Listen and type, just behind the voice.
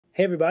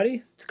Hey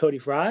everybody, it's Cody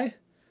Fry.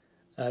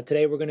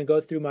 Today we're going to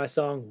go through my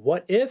song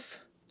What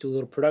If, do a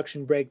little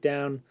production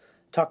breakdown,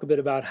 talk a bit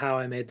about how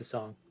I made the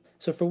song.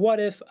 So for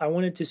What If, I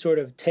wanted to sort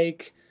of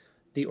take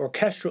the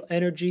orchestral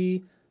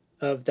energy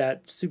of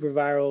that super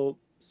viral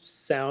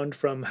sound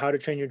from How to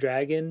Train Your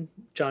Dragon,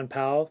 John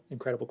Powell,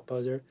 incredible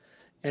composer,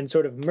 and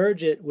sort of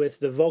merge it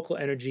with the vocal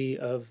energy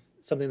of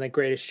something like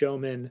Greatest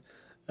Showman.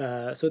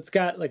 So it's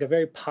got like a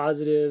very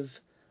positive,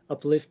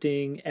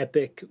 uplifting,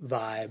 epic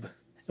vibe.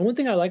 And one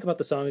thing I like about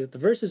the song is that the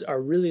verses are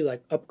really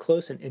like up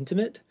close and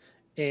intimate,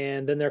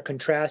 and then they're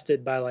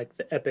contrasted by like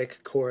the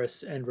epic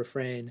chorus and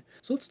refrain.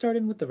 So let's start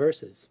in with the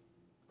verses.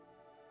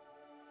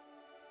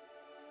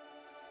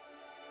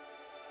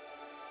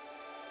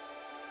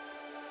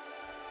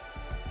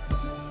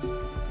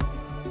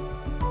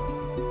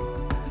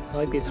 I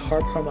like these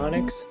harp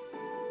harmonics.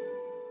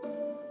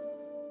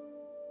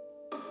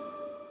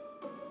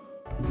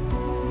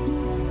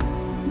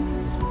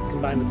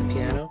 Combined with the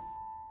piano.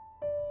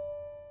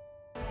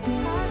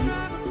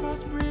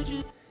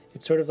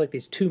 It's sort of like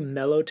these two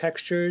mellow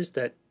textures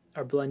that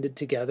are blended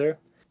together.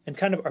 And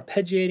kind of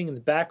arpeggiating in the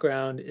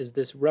background is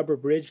this rubber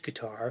bridge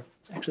guitar.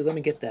 Actually, let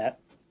me get that.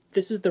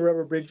 This is the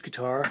rubber bridge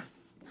guitar.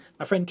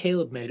 My friend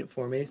Caleb made it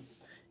for me.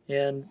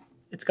 And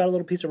it's got a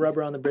little piece of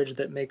rubber on the bridge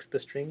that makes the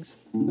strings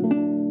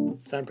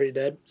sound pretty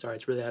dead. Sorry,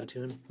 it's really out of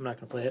tune. I'm not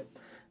going to play it.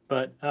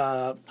 But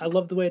I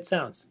love the way it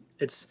sounds.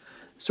 It's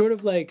sort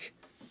of like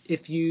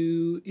if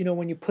you know,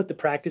 when you put the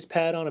practice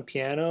pad on a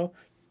piano,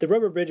 the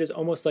rubber bridge is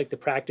almost like the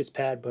practice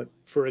pad, but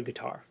for a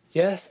guitar.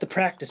 Yes, the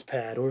practice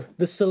pad, or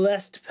the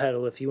Celeste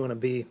pedal if you want to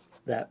be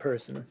that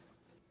person.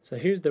 So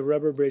here's the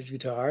rubber bridge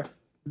guitar.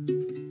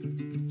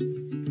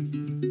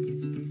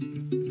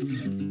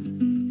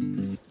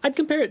 I'd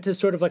compare it to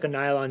sort of like a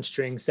nylon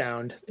string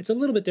sound. It's a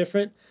little bit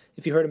different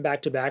if you heard them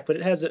back to back, but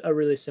it has a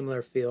really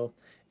similar feel.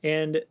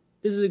 And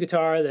this is a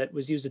guitar that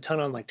was used a ton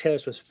on like Taylor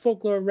Swift's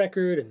Folklore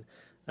record, and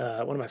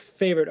one of my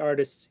favorite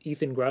artists,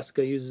 Ethan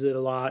Gruska, uses it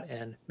a lot,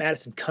 and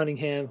Madison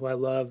Cunningham, who I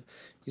love,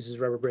 uses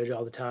rubber bridge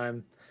all the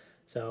time.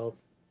 So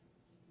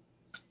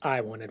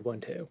I wanted one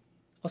too.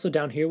 Also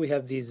down here we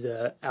have these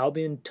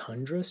Albion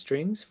Tundra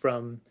strings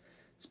from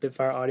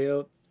Spitfire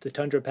Audio. The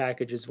Tundra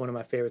package is one of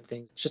my favorite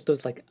things. It's just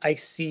those like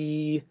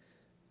icy,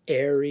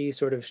 airy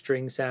sort of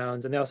string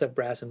sounds, and they also have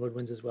brass and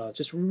woodwinds as well. It's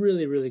just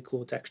really, really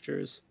cool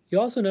textures.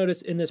 You also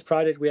notice in this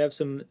project we have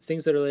some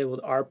things that are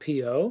labeled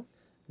RPO.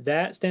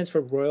 That stands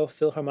for Royal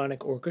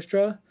Philharmonic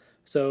Orchestra.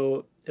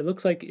 So it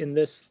looks like in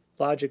this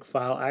Logic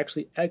file, I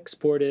actually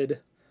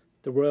exported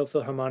the Royal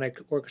Philharmonic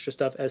Orchestra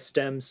stuff as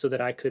stems so that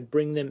I could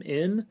bring them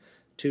in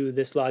to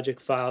this Logic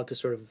file to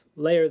sort of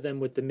layer them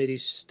with the MIDI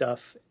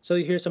stuff. So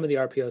you hear some of the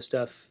RPO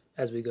stuff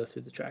as we go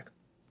through the track.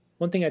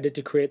 One thing I did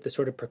to create the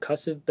sort of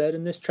percussive bed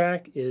in this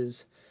track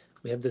is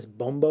we have this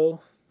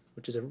bombo,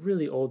 which is a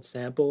really old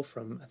sample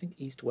from, I think,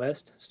 East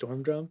West,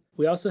 Storm Drum.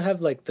 We also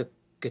have like the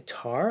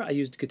guitar. I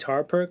used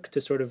Guitar Perk to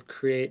sort of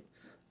create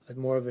a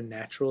more of a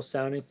natural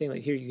sounding thing.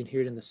 Like here you can hear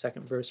it in the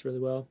second verse really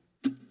well.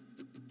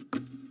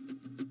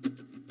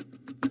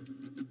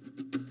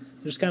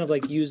 Just kind of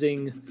like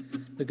using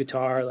the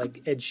guitar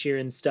like Ed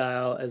Sheeran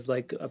style as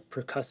like a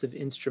percussive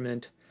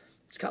instrument.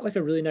 It's got like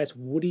a really nice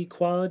woody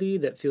quality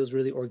that feels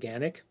really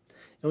organic.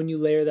 And when you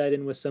layer that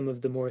in with some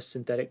of the more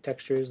synthetic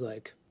textures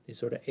like these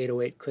sort of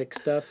 808 click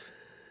stuff,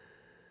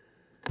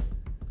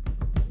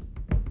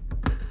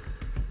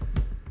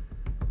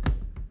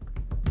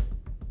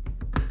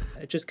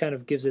 it just kind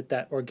of gives it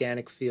that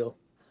organic feel.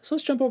 So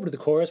let's jump over to the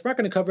chorus. We're not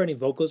going to cover any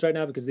vocals right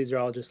now because these are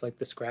all just like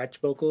the scratch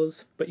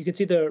vocals. But you can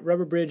see the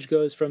rubber bridge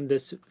goes from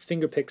this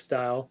finger pick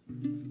style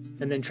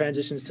and then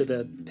transitions to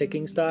the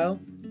picking style.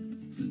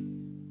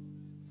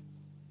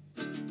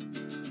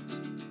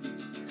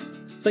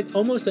 It's like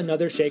almost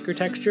another shaker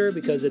texture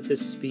because at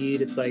this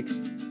speed it's like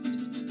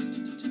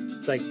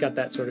got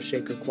that sort of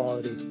shaker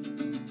quality.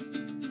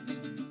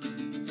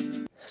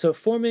 So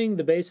forming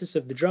the basis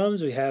of the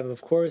drums, we have,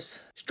 of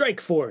course,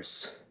 Strike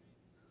Force.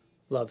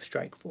 Love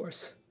Strike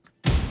Force.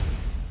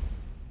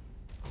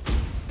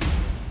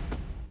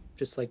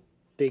 Just like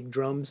big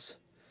drums.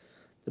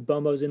 The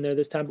bombo's in there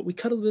this time, but we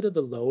cut a bit of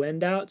the low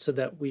end out so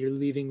that we're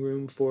leaving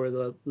room for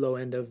the low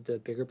end of the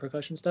bigger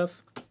percussion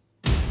stuff.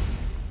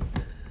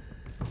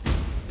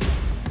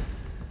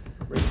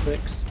 Ring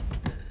clicks,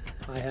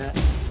 hi-hat,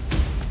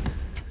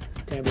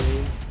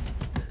 tambourine.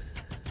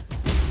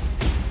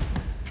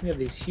 We have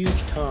these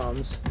huge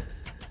toms.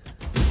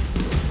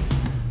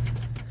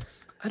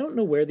 I don't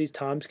know where these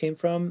toms came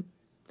from.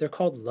 They're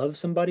called Love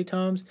Somebody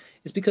toms.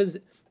 It's because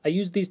I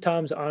used these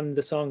toms on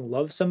the song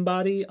Love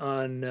Somebody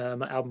on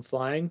my album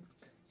Flying,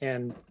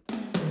 and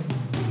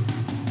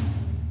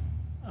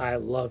I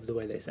love the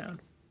way they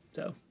sound.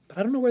 So, but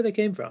I don't know where they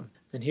came from.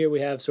 And here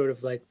we have sort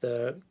of like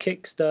the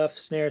kick stuff,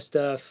 snare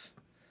stuff,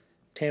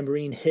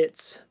 tambourine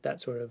hits,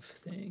 that sort of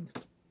thing.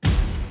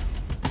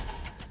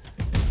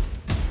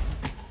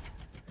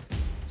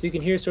 So you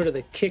can hear sort of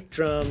the kick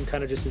drum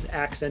kind of just as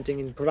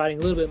accenting and providing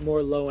a little bit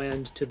more low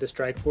end to the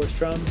Strike Force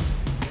drums.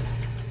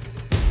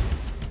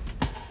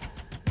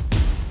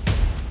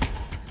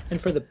 And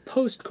for the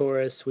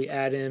post-chorus, we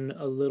add in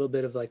a little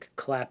bit of like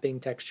clapping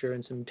texture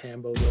and some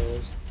tambo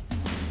rolls.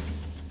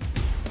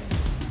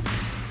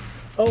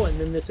 Oh, and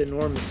then this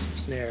enormous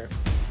snare.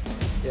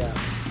 Yeah.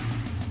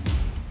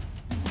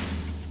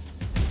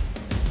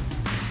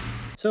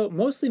 So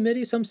mostly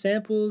MIDI, some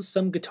samples,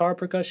 some guitar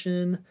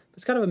percussion.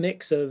 It's kind of a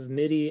mix of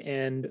MIDI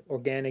and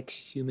organic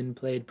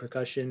human-played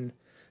percussion,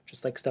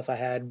 just like stuff I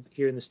had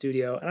here in the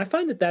studio. And I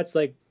find that that's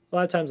like, a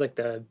lot of times like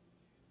the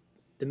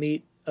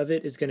meat of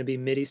it is going to be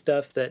MIDI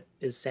stuff that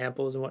is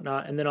samples and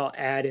whatnot, and then I'll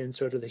add in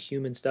sort of the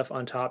human stuff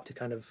on top to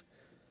kind of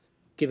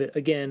give it,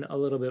 again, a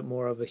little bit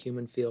more of a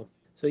human feel.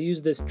 So I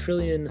use this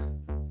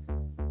Trillion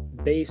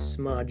bass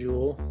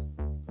module.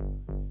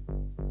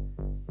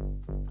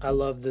 I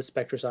love the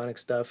Spectrasonic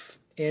stuff.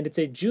 And it's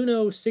a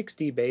Juno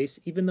 60 bass,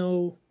 even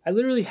though I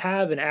literally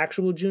have an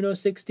actual Juno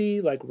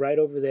 60 like right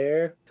over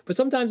there. But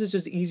sometimes it's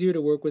just easier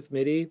to work with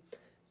MIDI.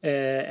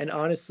 And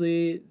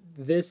honestly,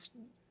 this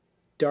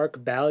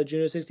dark ballad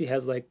Juno 60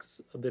 has like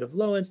a bit of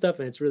low end stuff,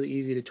 and it's really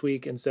easy to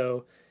tweak. And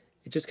so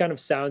it just kind of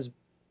sounds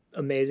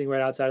amazing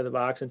right outside of the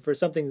box. And for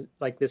something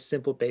like this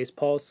simple bass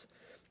pulse,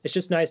 it's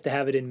just nice to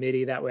have it in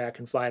MIDI. That way I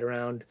can fly it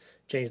around,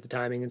 change the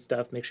timing and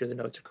stuff, make sure the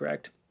notes are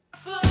correct.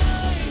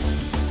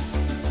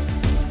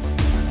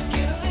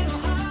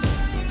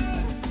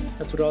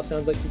 That's what it all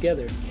sounds like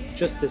together.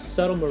 Just this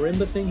subtle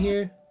marimba thing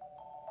here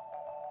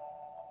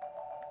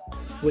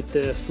with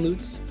the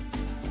flutes.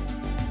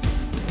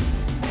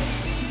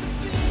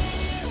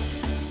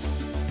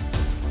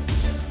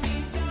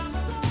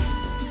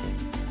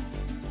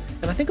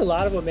 And I think a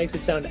lot of what makes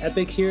it sound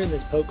epic here in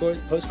this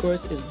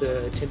post-chorus is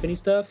the timpani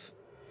stuff.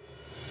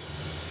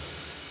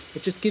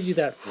 It just gives you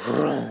that,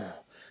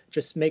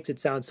 just makes it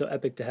sound so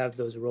epic to have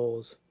those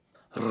rolls.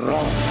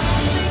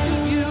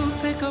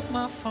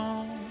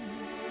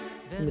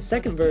 In the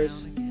second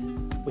verse,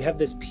 we have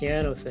this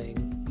piano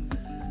thing.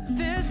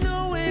 There's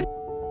no way.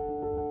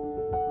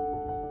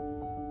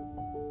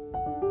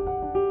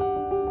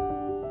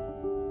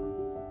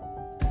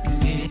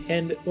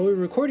 And when we were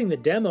recording the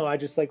demo, I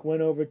just like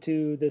went over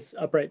to this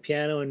upright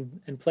piano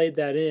and played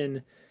that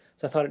in.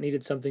 So I thought it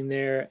needed something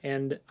there.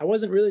 And I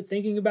wasn't really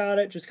thinking about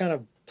it, just kind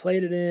of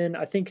played it in.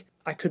 I think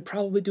I could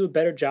probably do a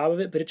better job of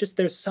it, but it just,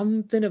 there's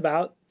something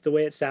about the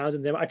way it sounds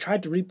in the demo. I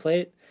tried to replay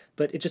it,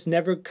 but it just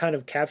never kind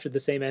of captured the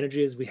same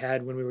energy as we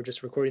had when we were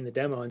just recording the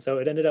demo. And so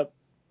it ended up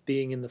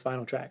being in the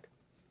final track.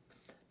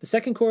 The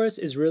second chorus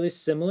is really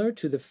similar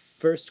to the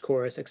first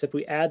chorus, except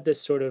we add this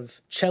sort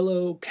of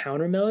cello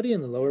counter melody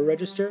in the lower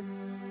register.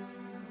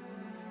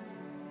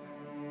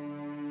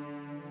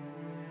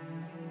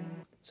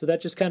 So that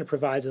just kind of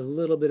provides a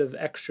little bit of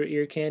extra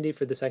ear candy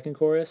for the second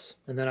chorus.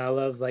 And then I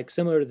love, like,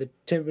 similar to the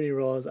timpani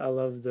rolls, I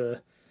love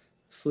the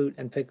flute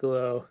and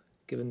piccolo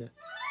giving the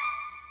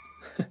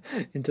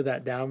into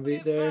that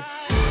downbeat there.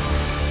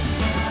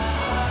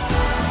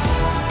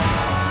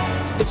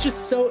 It's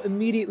just so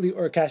immediately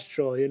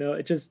orchestral, you know?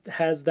 It just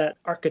has that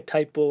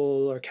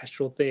archetypal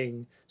orchestral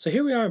thing. So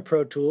here we are in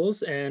Pro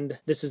Tools, and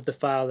this is the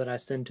file that I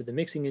send to the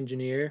mixing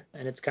engineer,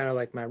 and it's kind of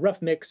like my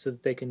rough mix so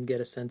that they can get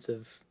a sense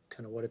of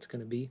kind of what it's going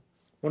to be.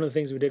 One of the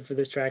things we did for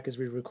this track is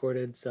we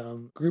recorded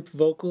some group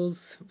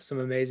vocals, some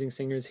amazing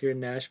singers here in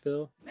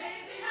Nashville.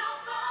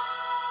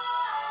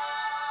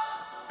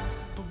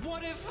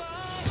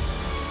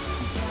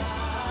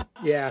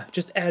 Yeah,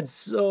 just adds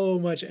so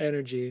much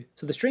energy.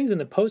 So the strings in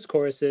the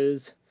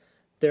post-choruses,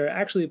 they're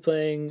actually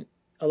playing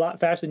a lot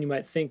faster than you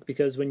might think,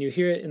 because when you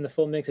hear it in the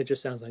full mix, it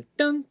just sounds like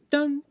dun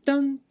dun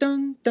dun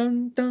dun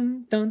dun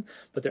dun dun,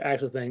 but they're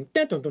actually playing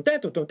dun dun dun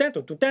dun dun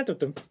dun dun dun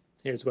dun.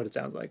 Here's what it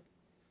sounds like.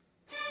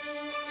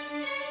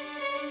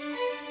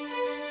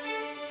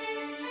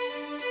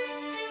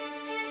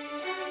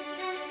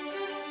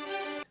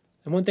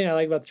 And one thing I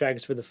like about the track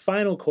is for the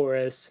final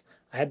chorus,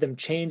 I had them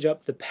change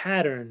up the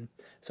pattern.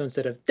 So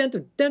instead of dun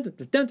dun dun dun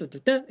dun dun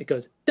dun dun, it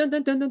goes dun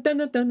dun dun dun dun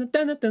dun dun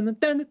dun dun dun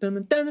dun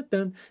dun dun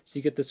dun. So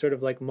you get this sort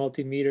of like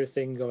multimeter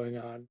thing going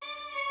on.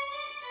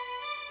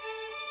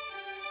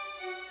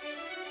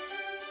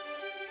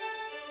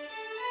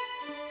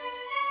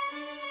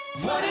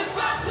 What if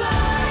I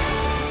fly?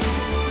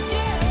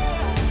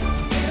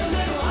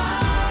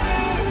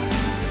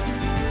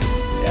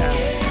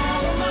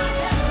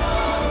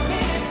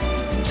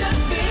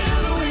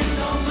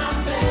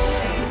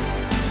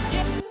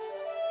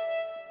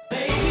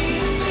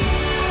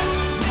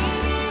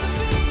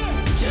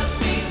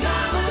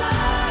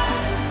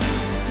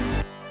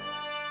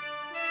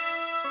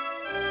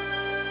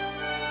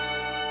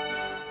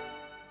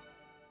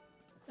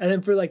 And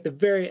then for like the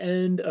very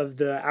end of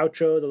the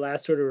outro, the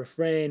last sort of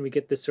refrain, we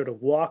get this sort of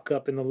walk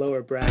up in the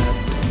lower brass.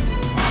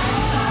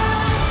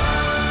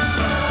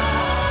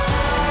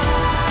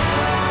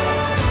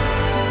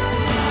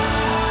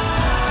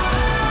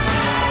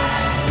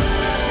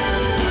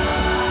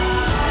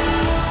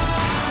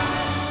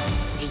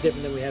 Which is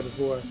different than we had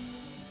before.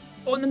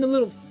 Oh, and then the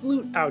little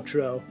flute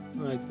outro.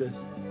 I like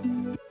this.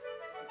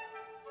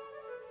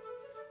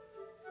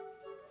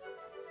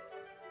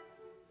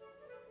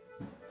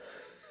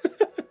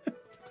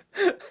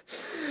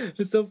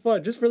 It's so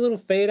fun. Just for a little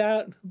fade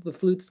out, the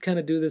flutes kind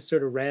of do this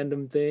sort of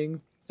random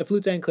thing. The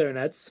flutes and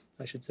clarinets,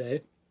 I should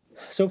say.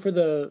 So for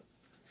the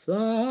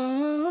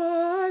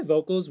fly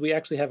vocals, we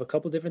actually have a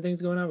couple different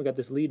things going on. We got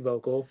this lead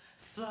vocal.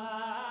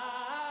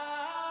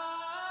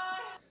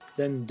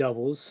 Then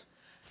doubles.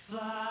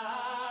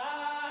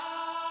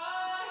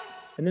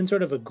 And then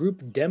sort of a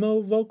group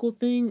demo vocal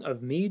thing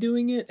of me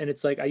doing it. And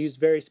it's like I used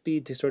vari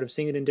speed to sort of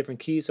sing it in different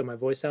keys so my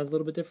voice sounds a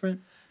little bit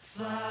different.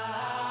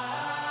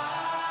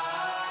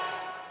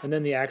 And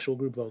then the actual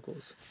group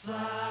vocals.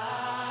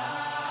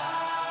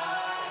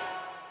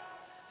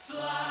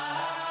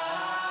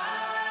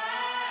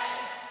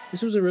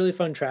 This was a really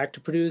fun track to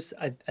produce.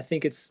 I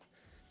think it's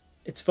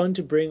fun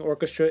to bring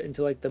orchestra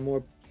into like the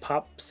more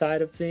pop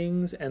side of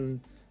things and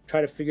try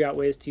to figure out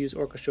ways to use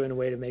orchestra in a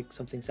way to make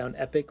something sound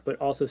epic, but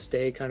also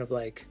stay kind of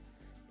like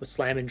with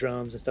slamming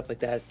drums and stuff like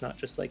that. It's not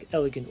just like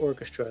elegant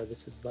orchestra.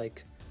 This is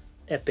like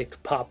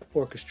epic pop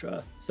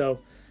orchestra. So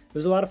it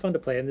was a lot of fun to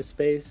play in this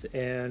space.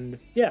 And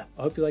yeah,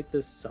 I hope you like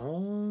this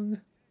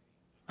song.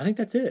 I think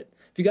that's it.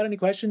 If you got any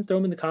questions, throw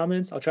them in the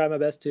comments. I'll try my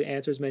best to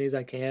answer as many as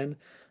I can.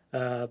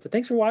 But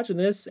thanks for watching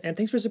this, and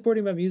thanks for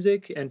supporting my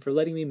music and for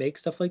letting me make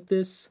stuff like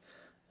this.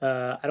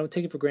 I don't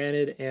take it for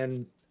granted,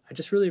 and I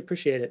just really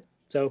appreciate it.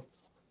 So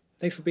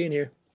thanks for being here.